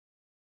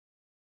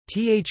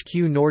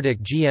THQ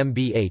Nordic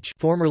GmbH,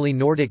 formerly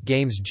Nordic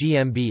Games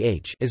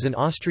GmbH, is an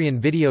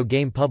Austrian video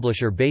game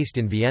publisher based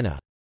in Vienna.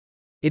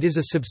 It is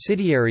a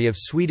subsidiary of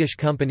Swedish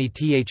company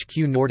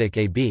THQ Nordic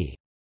AB.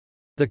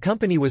 The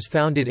company was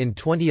founded in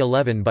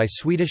 2011 by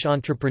Swedish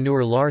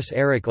entrepreneur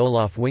Lars-Erik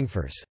Olof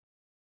Wingfors.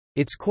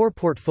 Its core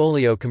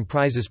portfolio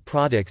comprises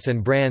products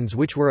and brands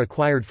which were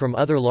acquired from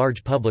other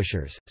large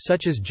publishers,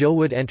 such as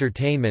Jowood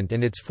Entertainment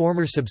and its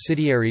former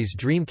subsidiaries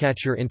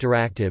Dreamcatcher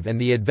Interactive and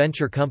the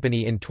Adventure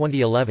Company in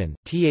 2011,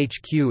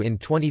 THQ in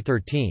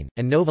 2013,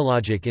 and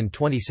Novalogic in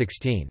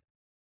 2016.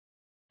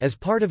 As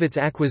part of its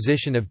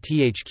acquisition of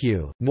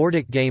THQ,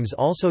 Nordic Games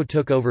also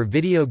took over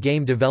video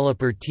game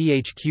developer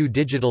THQ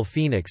Digital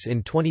Phoenix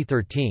in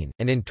 2013,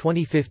 and in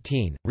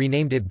 2015,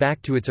 renamed it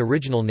back to its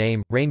original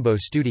name, Rainbow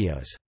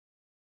Studios.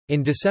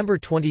 In December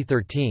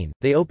 2013,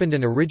 they opened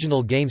an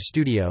original game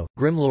studio,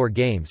 Grimlore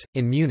Games,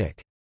 in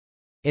Munich.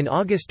 In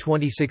August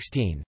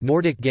 2016,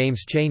 Nordic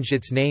Games changed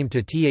its name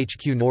to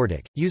THQ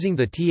Nordic, using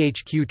the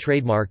THQ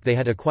trademark they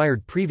had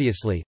acquired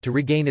previously, to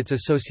regain its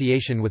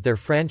association with their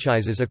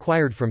franchises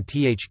acquired from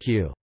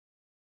THQ.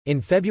 In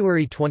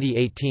February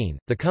 2018,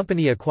 the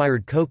company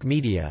acquired Koch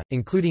Media,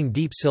 including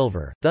Deep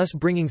Silver, thus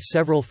bringing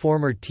several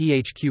former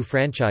THQ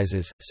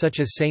franchises, such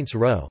as Saints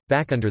Row,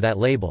 back under that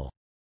label.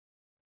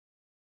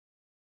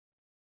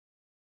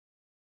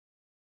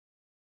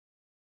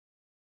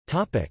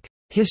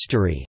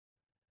 History.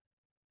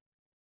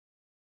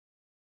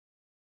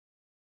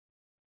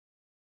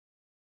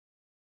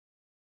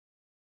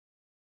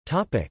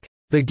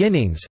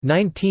 Beginnings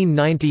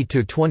 1990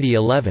 to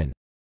 2011.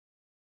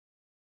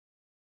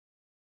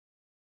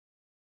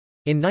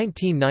 In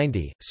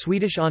 1990,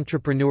 Swedish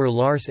entrepreneur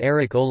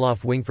Lars-Erik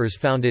Olof Wingfors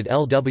founded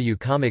LW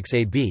Comics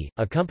AB,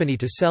 a company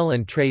to sell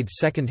and trade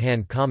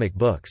second-hand comic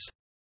books.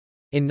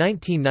 In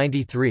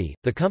 1993,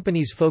 the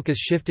company's focus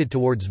shifted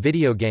towards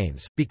video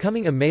games,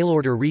 becoming a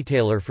mail-order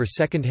retailer for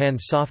second-hand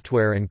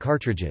software and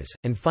cartridges,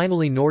 and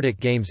finally Nordic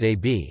Games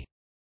AB.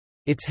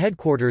 Its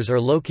headquarters are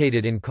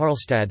located in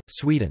Karlstad,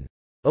 Sweden.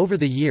 Over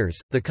the years,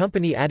 the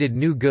company added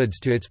new goods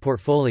to its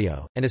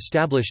portfolio, and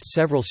established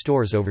several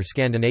stores over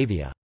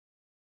Scandinavia.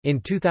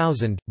 In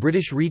 2000,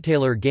 British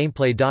retailer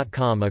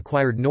Gameplay.com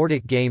acquired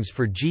Nordic Games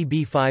for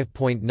GB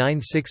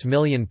 £5.96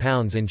 million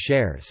in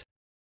shares.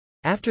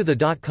 After the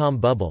dot-com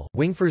bubble,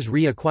 Wingfors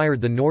re-acquired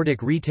the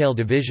Nordic retail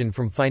division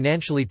from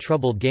financially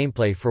troubled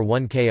Gameplay for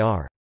 1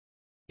 kr.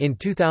 In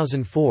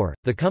 2004,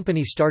 the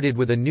company started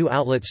with a new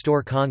outlet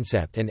store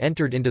concept and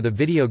entered into the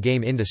video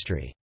game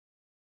industry.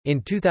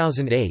 In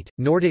 2008,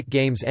 Nordic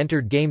Games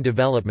entered game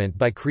development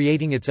by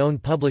creating its own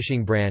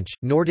publishing branch,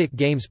 Nordic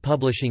Games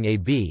Publishing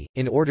AB,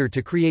 in order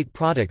to create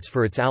products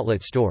for its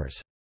outlet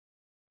stores.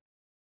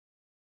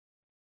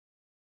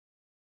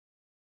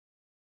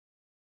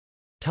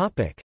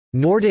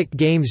 Nordic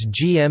Games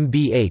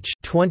GmbH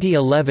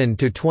 2011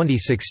 to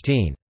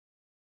 2016.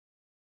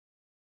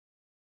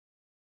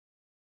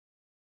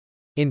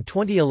 In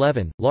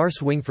 2011, Lars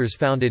Wingfors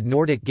founded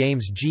Nordic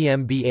Games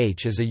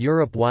GmbH as a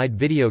Europe-wide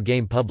video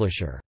game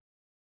publisher.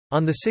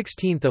 On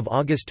 16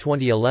 August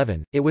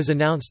 2011, it was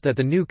announced that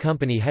the new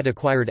company had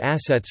acquired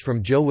assets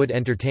from Jowood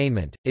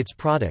Entertainment, its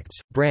products,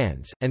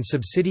 brands, and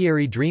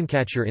subsidiary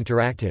Dreamcatcher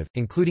Interactive,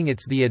 including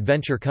its The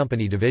Adventure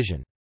Company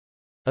division.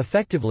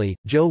 Effectively,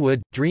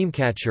 Jowood,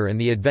 Dreamcatcher and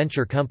the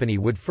Adventure Company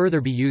would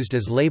further be used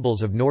as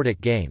labels of Nordic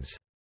Games.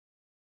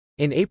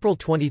 In April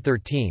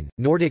 2013,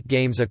 Nordic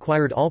Games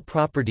acquired all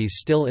properties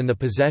still in the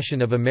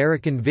possession of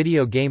American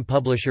video game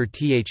publisher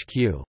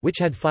THQ, which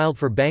had filed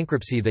for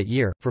bankruptcy that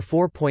year, for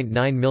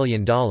 $4.9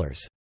 million.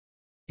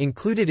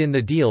 Included in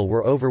the deal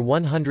were over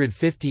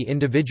 150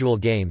 individual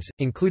games,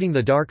 including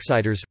the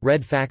Darksiders,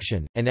 Red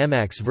Faction, and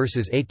MX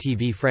vs.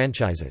 ATV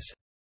franchises.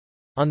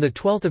 On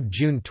 12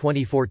 June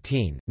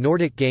 2014,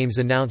 Nordic Games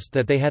announced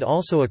that they had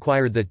also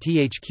acquired the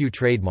THQ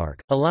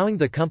trademark, allowing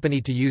the company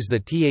to use the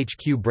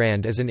THQ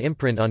brand as an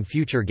imprint on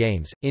future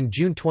games. In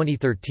June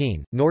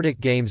 2013,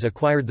 Nordic Games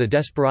acquired the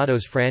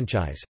Desperados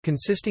franchise,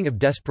 consisting of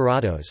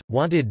Desperados,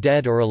 Wanted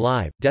Dead or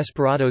Alive,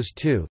 Desperados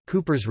 2,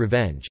 Cooper's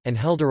Revenge, and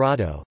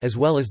Helldorado, as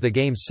well as the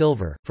game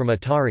Silver, from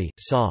Atari,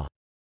 SA.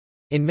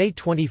 In May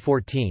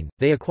 2014,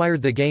 they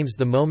acquired the games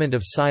The Moment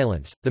of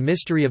Silence, The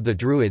Mystery of the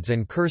Druids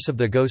and Curse of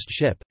the Ghost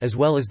Ship, as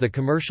well as the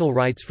commercial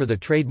rights for the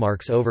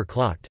trademarks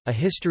Overclocked, A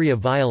History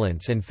of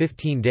Violence and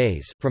 15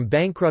 Days, from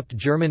bankrupt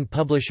German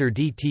publisher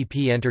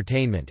DTP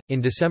Entertainment. In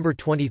December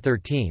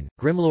 2013,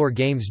 Grimlore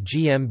Games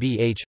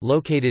GmbH,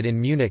 located in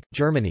Munich,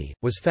 Germany,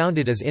 was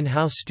founded as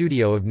in-house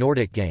studio of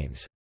Nordic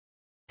Games.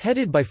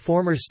 Headed by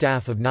former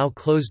staff of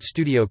now-closed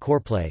studio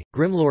Coreplay,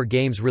 Grimlore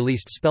Games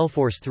released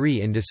Spellforce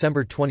 3 in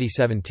December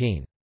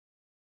 2017.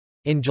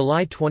 In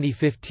July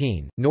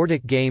 2015,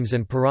 Nordic Games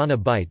and Piranha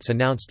Bytes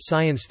announced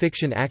science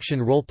fiction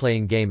action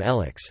role-playing game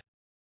Elex.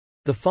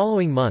 The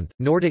following month,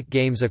 Nordic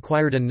Games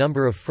acquired a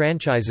number of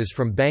franchises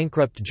from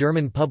bankrupt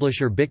German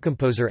publisher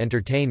Bitcomposer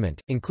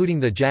Entertainment, including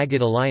the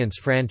Jagged Alliance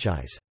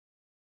franchise.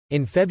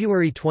 In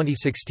February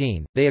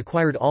 2016, they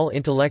acquired all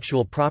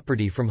intellectual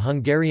property from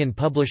Hungarian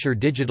publisher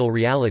Digital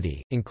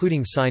Reality,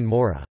 including Sine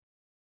Mora.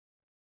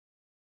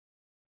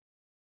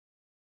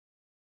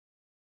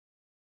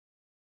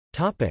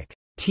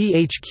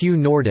 THQ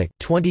Nordic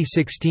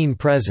 2016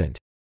 present.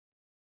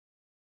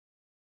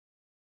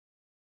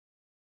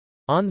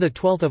 On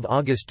 12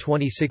 August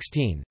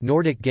 2016,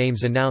 Nordic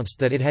Games announced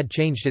that it had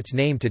changed its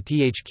name to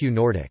THQ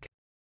Nordic.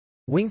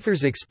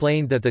 Wingfors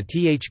explained that the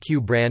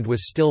THQ brand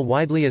was still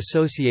widely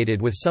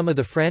associated with some of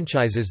the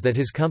franchises that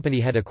his company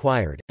had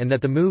acquired, and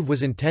that the move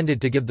was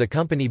intended to give the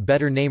company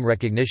better name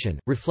recognition,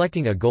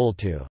 reflecting a goal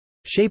to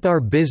shape our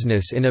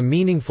business in a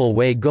meaningful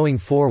way going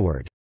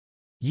forward,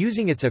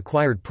 using its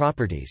acquired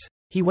properties.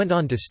 He went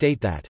on to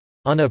state that,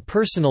 "On a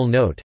personal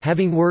note,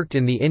 having worked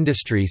in the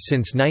industry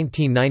since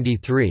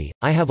 1993,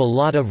 I have a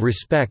lot of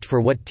respect for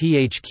what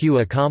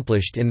THQ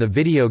accomplished in the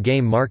video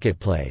game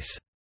marketplace.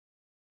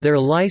 Their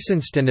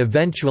licensed and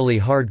eventually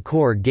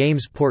hardcore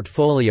games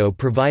portfolio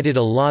provided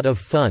a lot of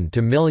fun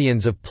to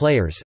millions of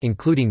players,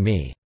 including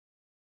me."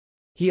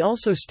 He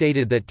also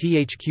stated that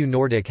THQ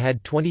Nordic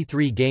had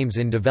 23 games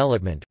in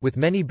development, with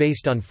many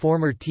based on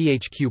former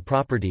THQ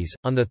properties.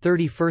 On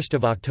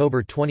 31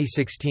 October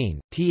 2016,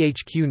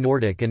 THQ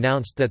Nordic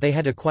announced that they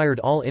had acquired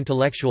all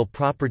intellectual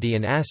property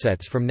and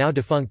assets from now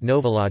defunct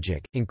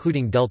Novalogic,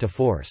 including Delta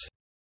Force.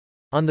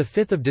 On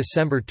 5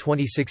 December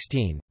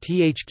 2016,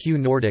 THQ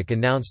Nordic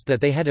announced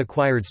that they had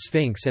acquired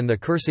Sphinx and the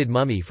Cursed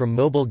Mummy from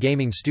Mobile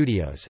Gaming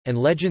Studios, and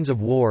Legends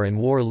of War and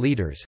War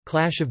Leaders,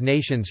 Clash of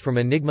Nations from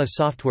Enigma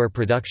Software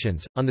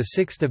Productions. On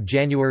 6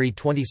 January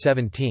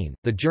 2017,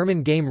 the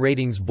German game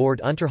ratings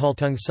board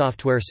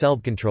Unterhaltungssoftware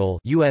Selbstkontrolle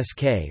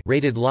 (USK)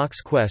 rated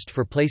Lock's Quest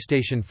for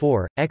PlayStation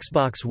 4,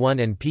 Xbox One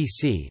and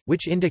PC,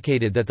 which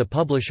indicated that the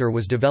publisher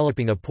was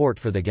developing a port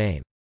for the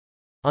game.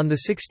 On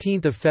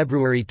 16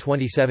 February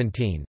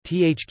 2017,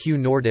 THQ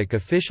Nordic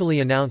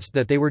officially announced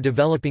that they were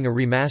developing a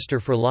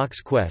remaster for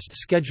Lock's Quest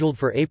scheduled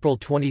for April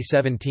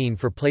 2017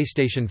 for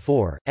PlayStation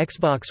 4,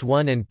 Xbox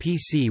One and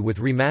PC with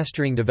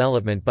remastering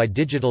development by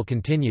Digital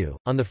Continue.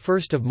 On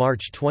 1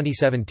 March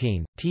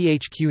 2017,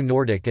 THQ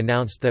Nordic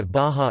announced that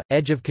Baja –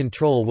 Edge of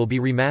Control will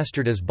be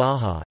remastered as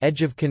Baja –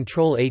 Edge of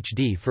Control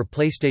HD for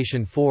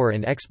PlayStation 4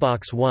 and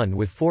Xbox One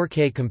with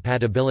 4K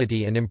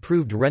compatibility and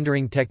improved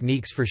rendering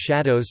techniques for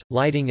shadows,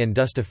 lighting and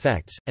dust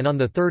effects, and on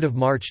 3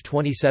 March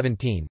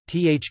 2017,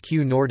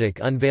 THQ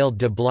Nordic unveiled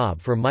De Blob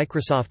for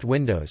Microsoft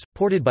Windows,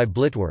 ported by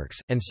Blitworks,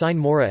 and Sign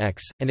Mora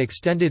X, an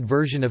extended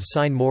version of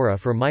Sign Mora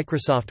for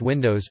Microsoft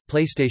Windows,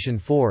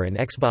 PlayStation 4 and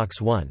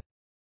Xbox One.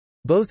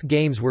 Both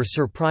games were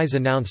surprise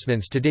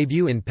announcements to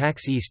debut in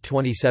PAX East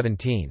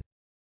 2017.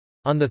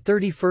 On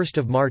 31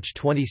 March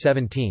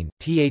 2017,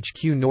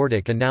 THQ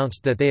Nordic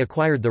announced that they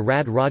acquired the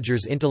Rad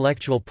Rogers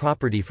intellectual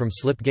property from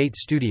Slipgate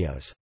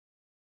Studios.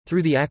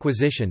 Through the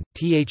acquisition,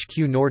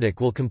 THQ Nordic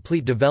will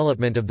complete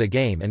development of the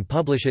game and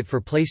publish it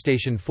for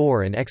PlayStation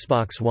 4 and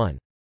Xbox One.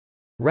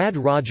 Rad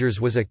Rogers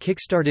was a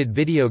kickstarted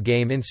video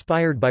game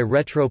inspired by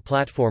retro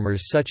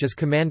platformers such as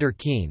Commander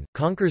Keen,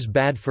 Conker's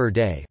Bad Fur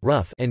Day,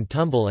 Rough and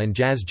Tumble and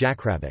Jazz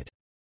Jackrabbit.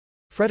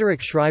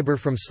 Frederick Schreiber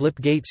from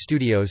Slipgate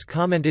Studios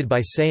commented by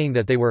saying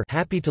that they were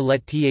happy to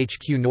let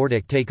THQ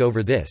Nordic take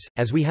over this,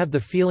 as we have the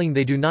feeling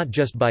they do not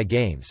just buy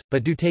games,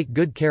 but do take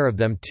good care of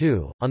them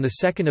too. On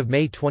 2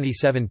 May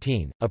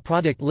 2017, a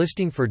product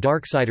listing for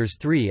Darksiders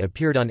 3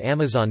 appeared on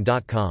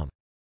Amazon.com.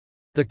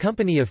 The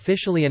company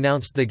officially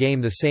announced the game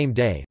the same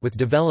day, with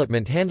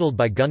development handled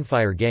by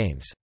Gunfire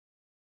Games.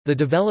 The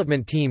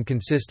development team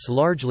consists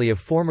largely of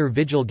former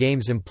Vigil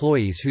Games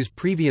employees whose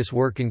previous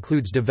work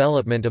includes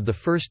development of the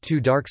first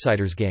two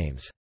Darksiders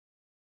games.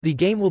 The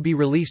game will be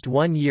released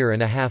 1.5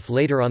 years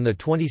later on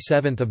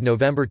 27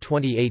 November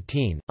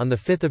 2018. On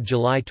 5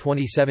 July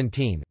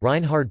 2017,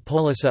 Reinhard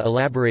Polissa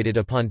elaborated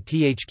upon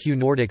THQ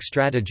Nordic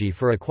strategy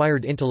for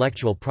acquired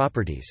intellectual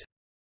properties.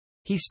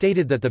 He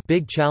stated that the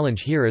big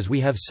challenge here is we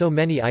have so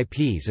many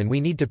IPs and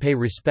we need to pay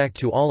respect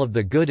to all of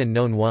the good and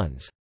known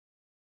ones.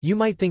 You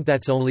might think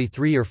that's only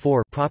 3 or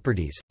 4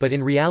 properties, but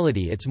in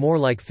reality it's more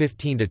like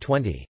 15 to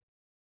 20.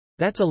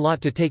 That's a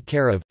lot to take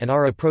care of, and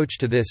our approach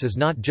to this is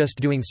not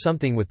just doing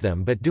something with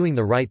them but doing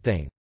the right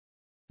thing.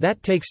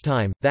 That takes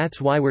time,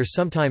 that's why we're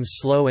sometimes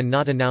slow and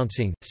not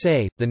announcing,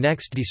 say, the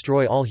next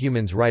Destroy All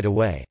Humans right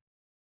away.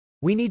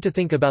 We need to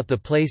think about the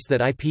place that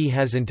IP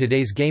has in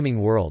today's gaming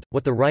world,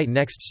 what the right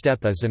next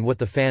step is and what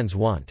the fans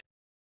want.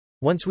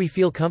 Once we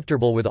feel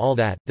comfortable with all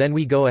that, then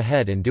we go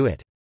ahead and do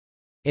it.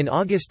 In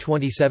August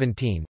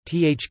 2017,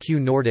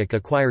 THQ Nordic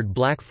acquired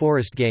Black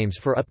Forest Games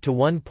for up to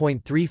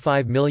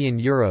 €1.35 million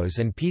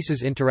and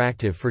Pieces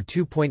Interactive for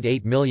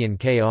 €2.8 million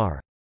kr.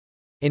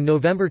 In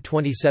November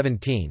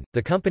 2017,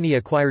 the company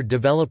acquired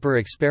developer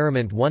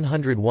Experiment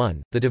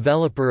 101, the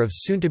developer of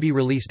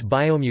soon-to-be-released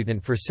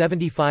Biomutant for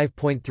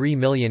 €75.3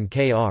 million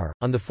kr.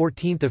 On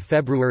 14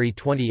 February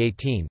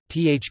 2018,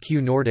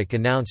 THQ Nordic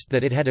announced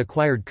that it had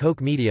acquired Koch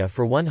Media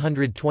for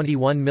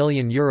 €121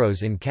 million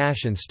in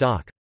cash and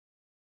stock.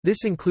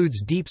 This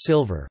includes Deep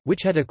Silver,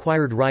 which had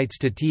acquired rights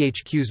to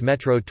THQ's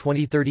Metro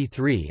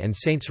 2033 and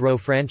Saints Row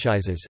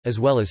franchises,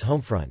 as well as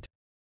Homefront.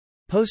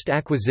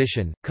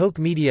 Post-acquisition, Koch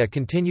Media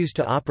continues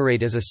to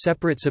operate as a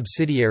separate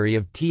subsidiary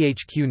of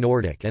THQ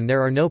Nordic, and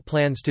there are no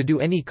plans to do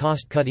any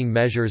cost-cutting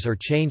measures or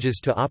changes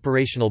to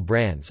operational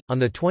brands. On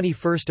the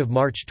 21st of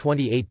March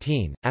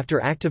 2018, after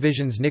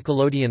Activision's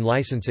Nickelodeon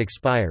license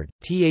expired,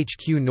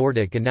 THQ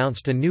Nordic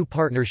announced a new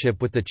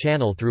partnership with the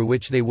channel through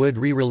which they would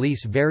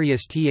re-release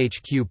various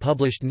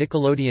THQ-published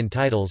Nickelodeon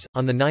titles.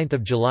 On the 9th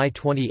of July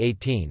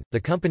 2018, the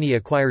company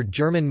acquired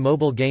German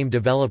mobile game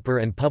developer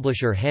and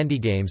publisher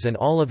HandyGames and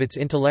all of its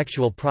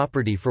intellectual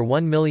property for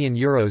 €1 million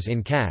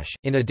in cash,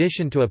 in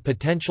addition to a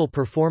potential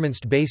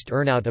performance-based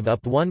earnout of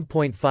up to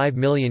 €1.5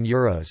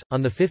 million.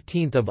 On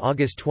 15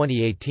 August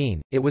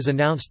 2018, it was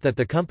announced that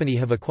the company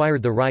have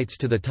acquired the rights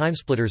to the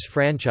Timesplitters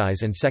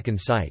franchise and Second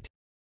Sight.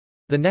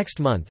 The next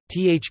month,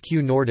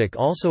 THQ Nordic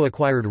also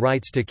acquired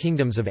rights to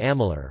Kingdoms of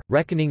Amalur,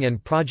 Reckoning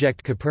and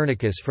Project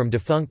Copernicus from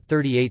defunct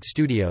 38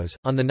 Studios.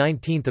 On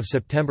 19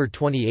 September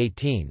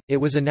 2018, it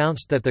was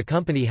announced that the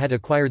company had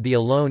acquired the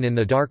Alone in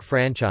the Dark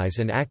franchise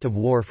and Act of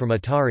War from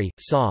Atari,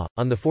 SAW.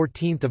 On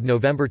 14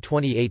 November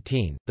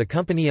 2018, the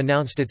company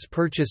announced its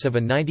purchase of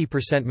a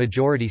 90%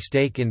 majority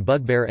stake in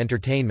Bugbear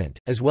Entertainment,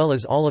 as well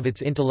as all of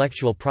its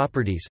intellectual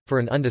properties, for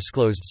an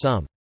undisclosed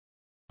sum.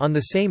 On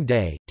the same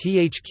day,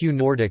 THQ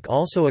Nordic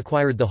also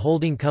acquired the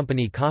holding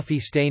company Coffee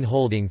Stain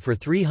Holding for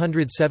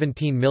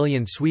 317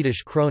 million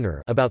Swedish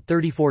kroner, about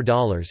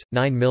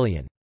 $34.9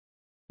 million.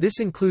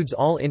 This includes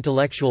all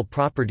intellectual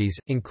properties,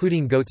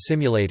 including Goat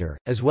Simulator,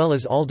 as well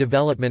as all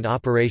development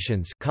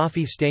operations,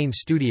 Coffee Stain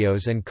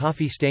Studios and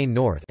Coffee Stain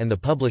North, and the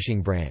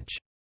publishing branch.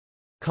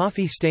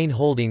 Coffee Stain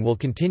Holding will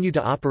continue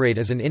to operate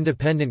as an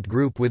independent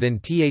group within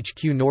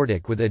THQ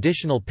Nordic with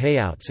additional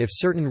payouts if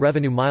certain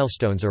revenue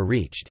milestones are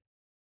reached.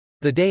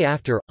 The day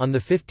after, on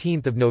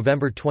 15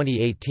 November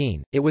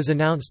 2018, it was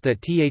announced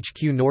that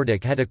THQ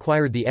Nordic had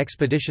acquired the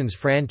Expeditions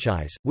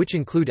franchise, which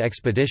include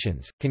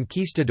Expeditions,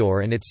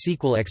 Conquistador and its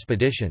sequel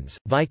Expeditions,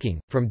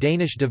 Viking, from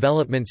Danish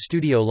development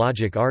studio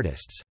Logic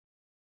Artists.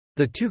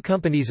 The two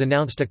companies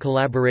announced a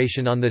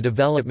collaboration on the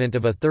development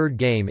of a third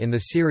game in the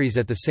series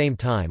at the same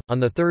time. On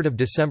 3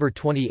 December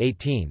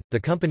 2018, the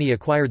company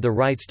acquired the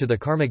rights to the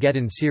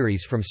Carmageddon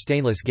series from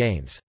Stainless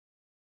Games.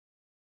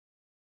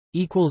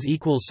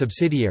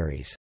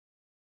 Subsidiaries